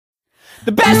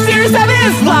The best years of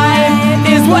his life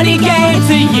is what he gave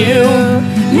to you.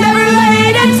 Never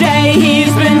late a day, he's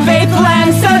been faithful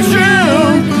and so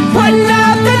true. Putting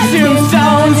up the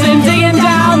tombstones and digging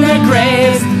down the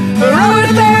graves for over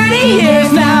 30 years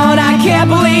now, and I can't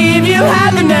believe you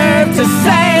had the nerve to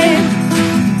say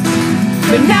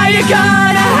that now you're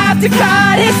gonna have to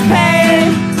cut his pay,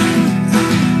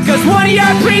 'cause one of your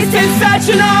priests is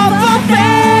such an awful thing.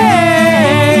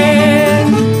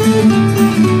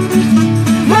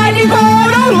 Lightning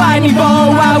bolt, oh lightning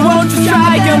bolt, why won't you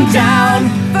strike them down?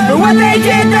 For what they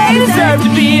did, they deserve to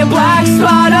be a black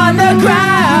spot on the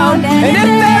ground. And if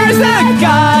there's a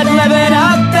God living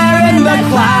up there in the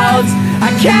clouds, I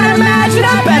can't imagine a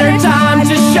better time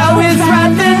to show his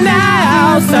wrath than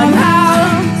now. Somehow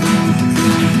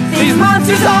these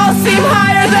monsters all seem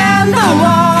higher than the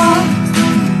law.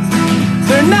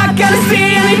 They're not gonna see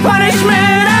any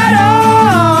punishment at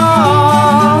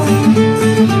all.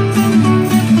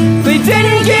 They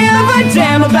didn't give a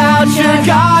damn about your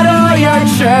God or your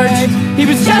church. He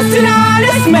was just an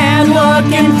honest man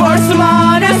looking for some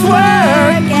honest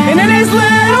work. And in his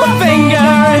little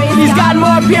finger, he's got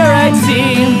more purity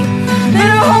than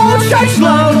a whole church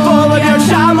load full of your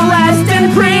child molesting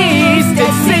priests.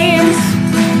 It seems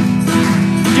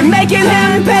you're making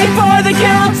him pay for the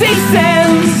guilty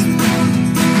sins.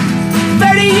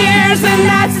 30 years and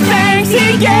that's the thanks he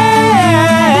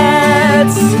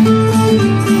gets.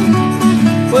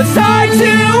 Well, it's hard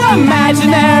to imagine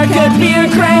there could be a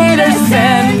greater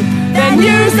sin than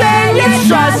using your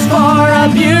trust for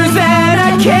abusing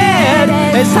a kid.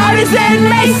 As hard as it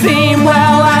may seem,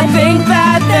 well, I think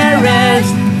that there is,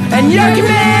 and you're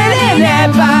committing it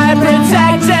by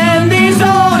protecting these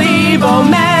old evil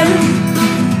men.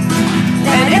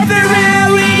 And if there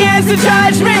really is a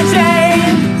judgment day,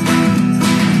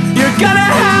 you're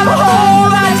gonna have a whole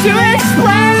lot to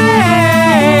explain.